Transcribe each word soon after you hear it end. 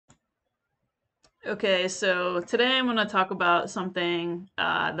Okay, so today I'm going to talk about something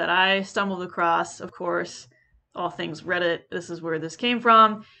that I stumbled across, of course, all things Reddit. This is where this came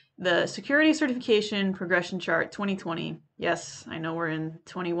from. The Security Certification Progression Chart 2020. Yes, I know we're in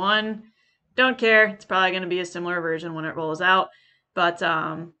 21. Don't care. It's probably going to be a similar version when it rolls out. But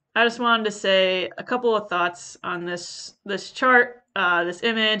I just wanted to say a couple of thoughts on this chart, this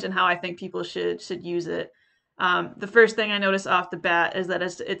image, and how I think people should use it. The first thing I notice off the bat is that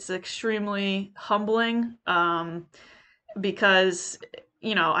it's extremely humbling because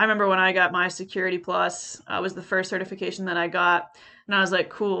I remember when I got my Security Plus, was the first certification that I got, and I was like,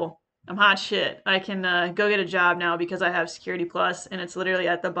 cool, I'm hot shit. I can go get a job now because I have Security Plus, and it's literally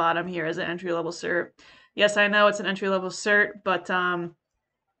at the bottom here as an entry level cert. Yes, I know it's an entry level cert, but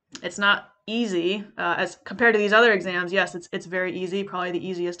it's not easy as compared to these other exams. Yes, it's very easy, probably the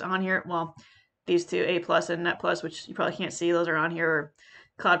easiest on here. Well, these two, A plus and Net plus, which you probably can't see, those are on here. Or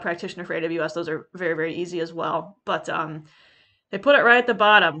Cloud Practitioner for AWS, those are very easy as well. But they put it right at the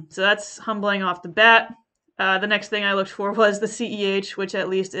bottom, so that's humbling off the bat. The next thing I looked for was the CEH, which at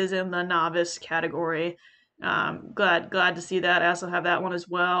least is in the novice category. Glad to see that. I also have that one as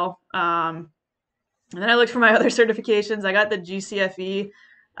well. And then I looked for my other certifications. I got the GCFE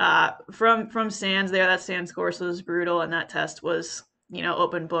from SANS there. That SANS course was brutal, and that test was,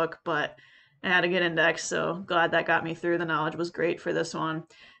 open book, but I had a good index, so glad that got me through. The knowledge was great for this one.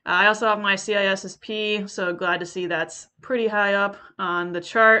 I also have my CISSP, so glad to see that's pretty high up on the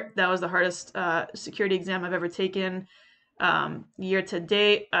chart. That was the hardest security exam I've ever taken. Year to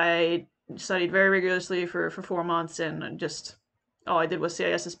date, I studied very rigorously for 4 months, and just all I did was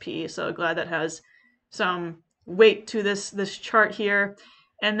CISSP, so glad that has some weight to this chart here.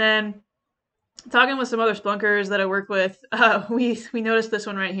 And then talking with some other Splunkers that I work with, we noticed this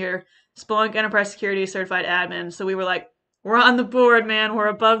one right here, Splunk Enterprise Security Certified Admin. So we were like, we're on the board, man. We're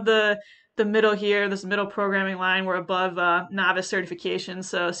above the middle here, this middle programming line. We're above novice certification.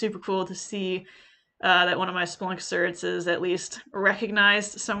 So super cool to see that one of my Splunk certs is at least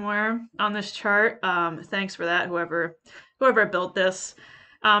recognized somewhere on this chart. Thanks for that, whoever built this.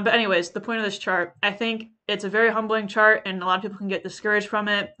 But anyways, the point of this chart, I think it's a very humbling chart, and a lot of people can get discouraged from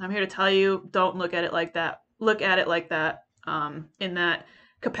it. I'm here to tell you, don't look at it like that. Look at it like that, in that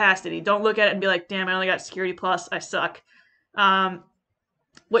capacity. Don't look at it and be like, damn, I only got Security Plus, I suck. Um,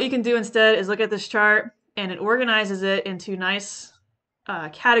 what you can do instead is look at this chart, and it organizes it into nice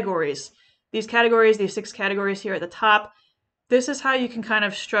categories. These categories, these 6 categories here at the top, this is how you can kind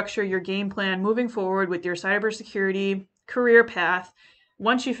of structure your game plan moving forward with your cybersecurity career path.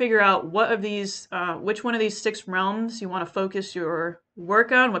 Once you figure out which one of these 6 realms you want to focus your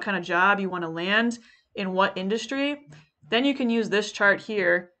work on, what kind of job you want to land in what industry, then you can use this chart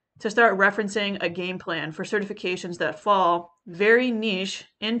here to start referencing a game plan for certifications that fall very niche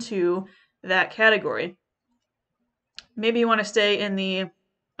into that category. Maybe you want to stay in the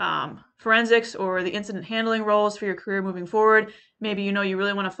forensics or the incident handling roles for your career moving forward. Maybe you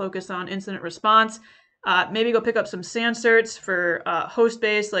really want to focus on incident response. Maybe go pick up some SANS certs for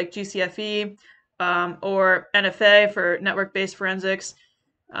host-based like GCFE or NFA for network-based forensics.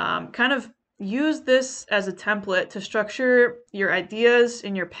 Kind of use this as a template to structure your ideas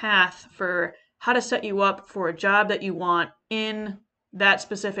and your path for how to set you up for a job that you want in that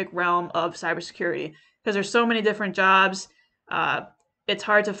specific realm of cybersecurity. Because there's so many different jobs. It's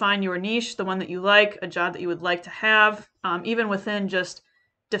hard to find your niche, the one that you like, a job that you would like to have. Even within just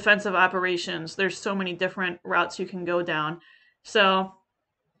defensive operations, there's so many different routes you can go down. So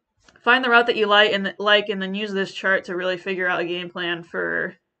find the route that you and then use this chart to really figure out a game plan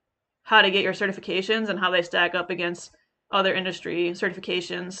for how to get your certifications and how they stack up against other industry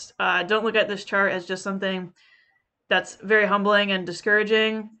certifications. Don't look at this chart as just something that's very humbling and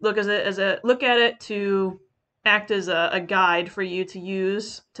discouraging. Look at it to act as a guide for you to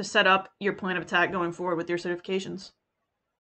use to set up your plan of attack going forward with your certifications.